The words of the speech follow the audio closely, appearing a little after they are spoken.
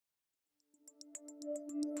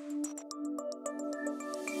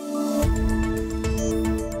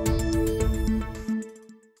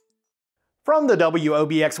From the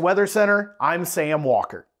WOBX Weather Center, I'm Sam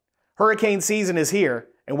Walker. Hurricane season is here,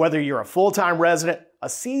 and whether you're a full-time resident, a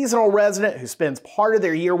seasonal resident who spends part of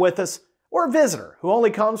their year with us, or a visitor who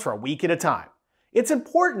only comes for a week at a time, it's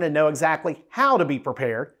important to know exactly how to be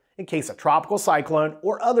prepared in case a tropical cyclone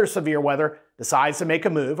or other severe weather decides to make a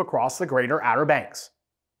move across the greater Outer Banks.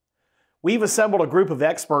 We've assembled a group of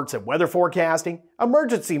experts in weather forecasting,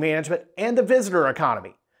 emergency management, and the visitor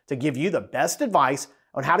economy to give you the best advice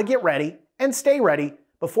on how to get ready and stay ready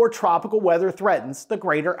before tropical weather threatens the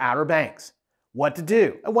greater Outer Banks, what to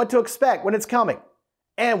do and what to expect when it's coming,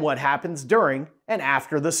 and what happens during and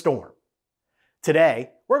after the storm.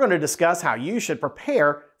 Today, we're going to discuss how you should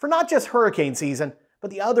prepare for not just hurricane season,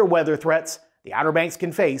 but the other weather threats the Outer Banks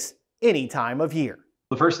can face any time of year.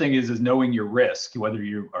 The first thing is knowing your risk, whether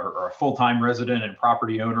you are a full-time resident and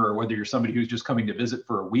property owner, or whether you're somebody who's just coming to visit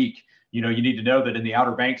for a week. You need to know that in the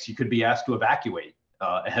Outer Banks, you could be asked to evacuate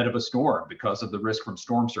ahead of a storm because of the risk from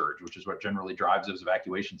storm surge, which is what generally drives those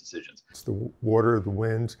evacuation decisions. It's the water, the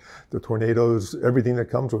winds, the tornadoes, everything that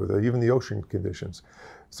comes with it, even the ocean conditions.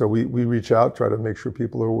 So we reach out, try to make sure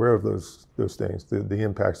people are aware of those things, the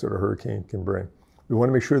impacts that a hurricane can bring. We want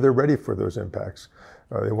to make sure they're ready for those impacts.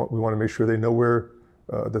 We want to make sure they know where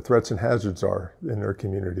the threats and hazards are in their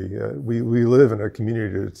community. We live in a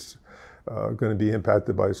community that's going to be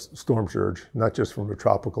impacted by storm surge, not just from a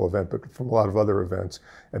tropical event, but from a lot of other events.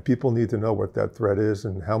 And people need to know what that threat is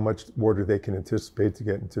and how much water they can anticipate to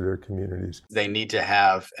get into their communities. They need to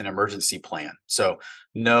have an emergency plan. So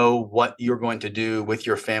know what you're going to do with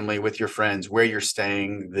your family, with your friends, where you're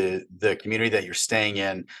staying, the community that you're staying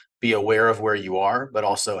in. Be aware of where you are, but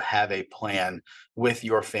also have a plan with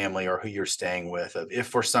your family or who you're staying with. If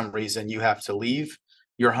for some reason you have to leave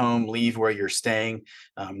your home, leave where you're staying,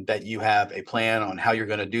 that you have a plan on how you're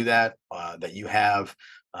going to do that, that you have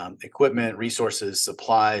equipment, resources,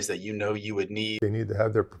 supplies that you know you would need. They need to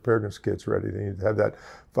have their preparedness kits ready. They need to have that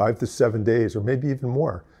 5 to 7 days, or maybe even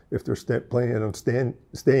more, if they're planning on staying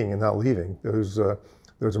and not leaving.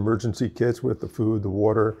 Those emergency kits with the food, the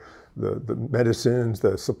water, the medicines,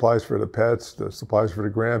 the supplies for the pets, the supplies for the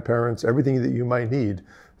grandparents, everything that you might need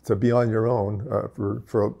to be on your own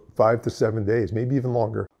for 5 to 7 days, maybe even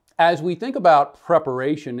longer. As we think about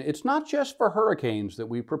preparation, it's not just for hurricanes that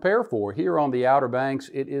we prepare for. Here on the Outer Banks,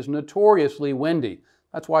 it is notoriously windy.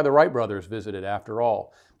 That's why the Wright brothers visited after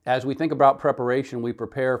all. As we think about preparation, we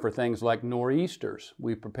prepare for things like nor'easters.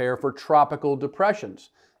 We prepare for tropical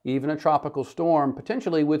depressions, even a tropical storm,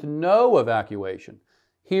 potentially with no evacuation.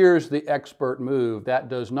 Here's the expert move. That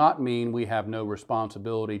does not mean we have no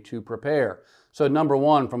responsibility to prepare. So number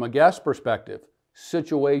one, from a guest perspective,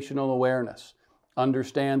 situational awareness.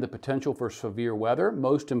 Understand the potential for severe weather.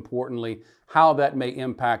 Most importantly, how that may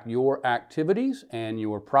impact your activities and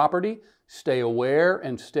your property. Stay aware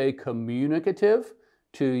and stay communicative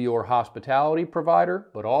to your hospitality provider,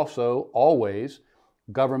 but also always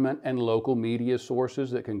government and local media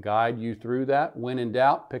sources that can guide you through that. When in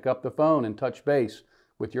doubt, pick up the phone and touch base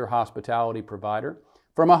with your hospitality provider.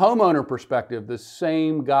 From a homeowner perspective, the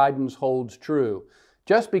same guidance holds true.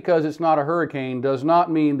 Just because it's not a hurricane does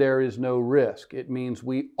not mean there is no risk. It means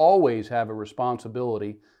we always have a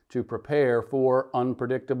responsibility to prepare for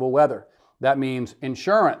unpredictable weather. That means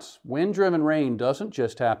insurance. Wind-driven rain doesn't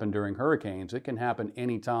just happen during hurricanes. It can happen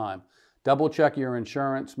anytime. Double check your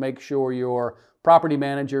insurance. Make sure your property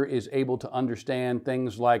manager is able to understand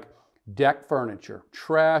things like deck furniture,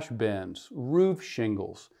 trash bins, roof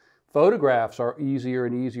shingles. Photographs are easier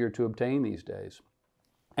and easier to obtain these days.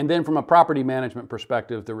 And then from a property management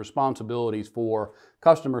perspective, the responsibilities for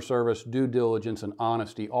customer service, due diligence, and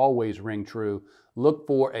honesty always ring true. Look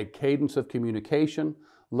for a cadence of communication.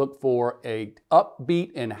 Look for a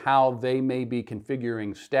upbeat in how they may be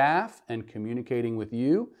configuring staff and communicating with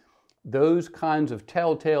you. Those kinds of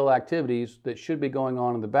telltale activities that should be going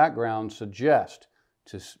on in the background suggest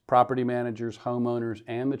to property managers, homeowners,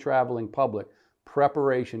 and the traveling public,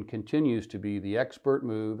 preparation continues to be the expert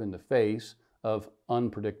move in the face of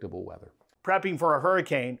unpredictable weather. Prepping for a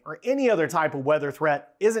hurricane or any other type of weather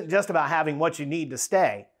threat isn't just about having what you need to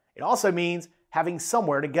stay. It also means having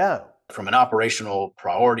somewhere to go. From an operational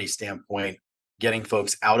priority standpoint, getting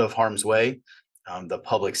folks out of harm's way, the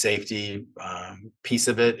public safety piece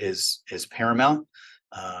of it is paramount.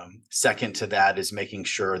 Second to that is making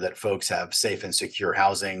sure that folks have safe and secure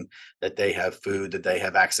housing, that they have food, that they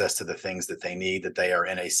have access to the things that they need, that they are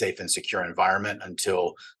in a safe and secure environment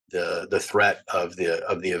until the threat of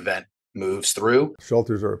the event moves through.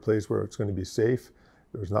 Shelters are a place where it's going to be safe.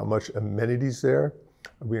 There's not much amenities there.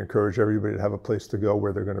 We encourage everybody to have a place to go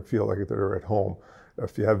where they're going to feel like they're at home.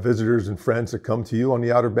 If you have visitors and friends that come to you on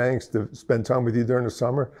the Outer Banks to spend time with you during the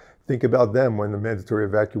summer, think about them when the mandatory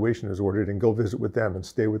evacuation is ordered and go visit with them and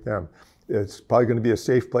stay with them. It's probably going to be a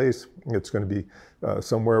safe place. It's going to be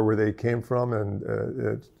somewhere where they came from, and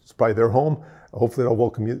it's probably their home. Hopefully they'll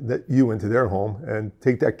welcome you into their home, and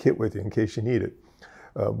take that kit with you in case you need it.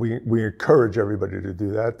 We encourage everybody to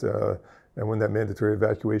do that. And when that mandatory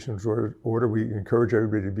evacuation is ordered, we encourage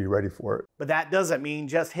everybody to be ready for it. But that doesn't mean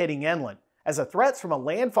just hitting inland, as the threats from a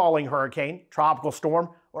landfalling hurricane, tropical storm,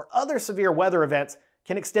 or other severe weather events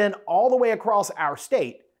can extend all the way across our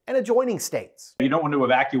state and adjoining states. You don't want to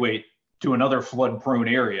evacuate to another flood-prone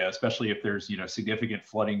area, especially if there's significant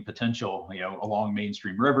flooding potential along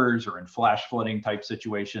mainstream rivers or in flash flooding type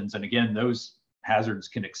situations. And again, those hazards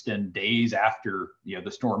can extend days after the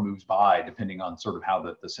storm moves by, depending on sort of how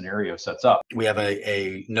the scenario sets up. We have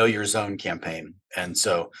a Know Your Zone campaign. And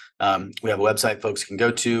so we have a website folks can go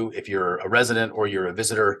to. If you're a resident or you're a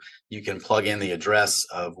visitor, you can plug in the address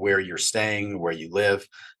of where you're staying, where you live,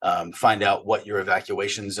 find out what your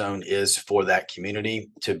evacuation zone is for that community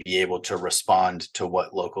to be able to respond to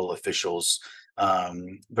what local officials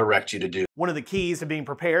direct you to do. One of the keys to being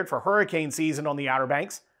prepared for hurricane season on the Outer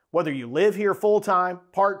Banks, whether you live here full-time,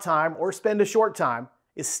 part-time, or spend a short time,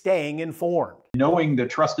 is staying informed. Knowing the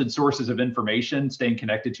trusted sources of information, staying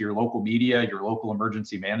connected to your local media, your local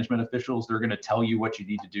emergency management officials, they're going to tell you what you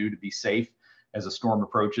need to do to be safe as a storm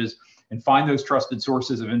approaches. And find those trusted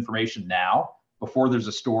sources of information now before there's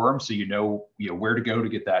a storm, so you know where to go to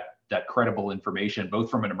get that credible information,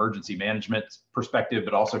 both from an emergency management perspective,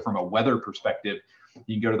 but also from a weather perspective.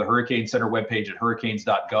 You can go to the Hurricane Center webpage at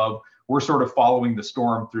hurricanes.gov. We're sort of following the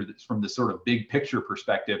storm from this sort of big picture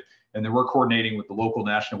perspective, and then we're coordinating with the local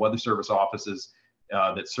National Weather Service offices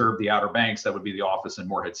that serve the Outer Banks. That would be the office in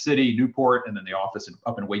Morehead City, Newport, and then the office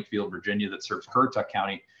up in Wakefield, Virginia, that serves Currituck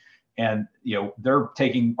County. And they're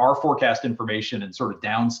taking our forecast information and sort of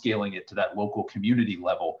downscaling it to that local community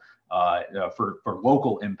level for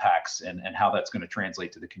local impacts and how that's going to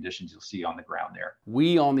translate to the conditions you'll see on the ground there.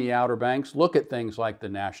 We on the Outer Banks look at things like the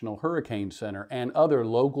National Hurricane Center and other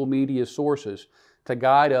local media sources to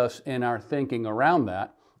guide us in our thinking around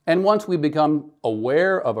that. And once we become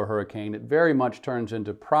aware of a hurricane, it very much turns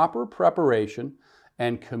into proper preparation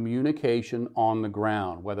and communication on the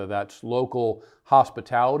ground, whether that's local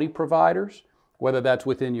hospitality providers, whether that's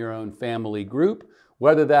within your own family group,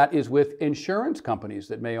 whether that is with insurance companies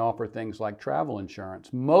that may offer things like travel insurance.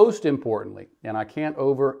 Most importantly, and I can't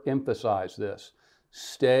overemphasize this,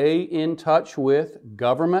 stay in touch with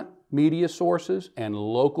government media sources and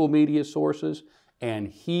local media sources and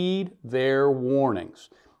heed their warnings.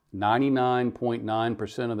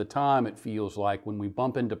 99.9% of the time, it feels like when we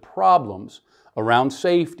bump into problems around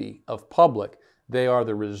safety of public, they are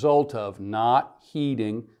the result of not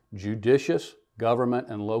heeding judicious government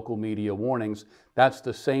and local media warnings. That's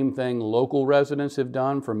the same thing local residents have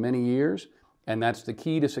done for many years, and that's the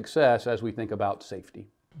key to success as we think about safety.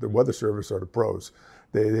 The Weather Service are the pros.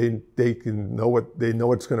 They can know what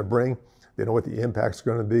it's going to bring. They know what the impact's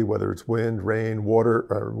going to be, whether it's wind, rain, water,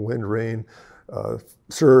 or wind, rain,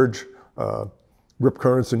 surge, rip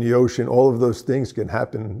currents in the ocean. All of those things can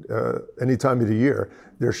happen any time of the year.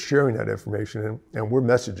 They're sharing that information, and we're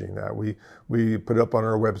messaging that. We put it up on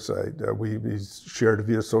our website. We share it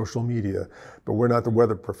via social media, but we're not the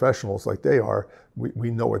weather professionals like they are.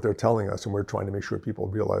 We know what they're telling us, and we're trying to make sure people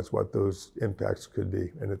realize what those impacts could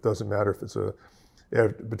be. And it doesn't matter if it's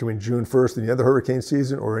between June 1st and the end of hurricane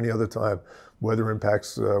season or any other time. Weather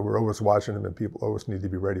impacts, we're always watching them, and people always need to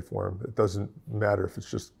be ready for them. It doesn't matter if it's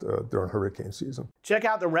just during hurricane season. Check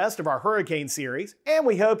out the rest of our hurricane series, and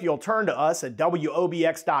we hope you'll turn to us at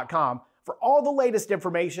WOBX.com for all the latest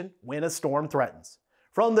information when a storm threatens.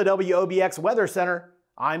 From the WOBX Weather Center,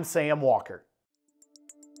 I'm Sam Walker.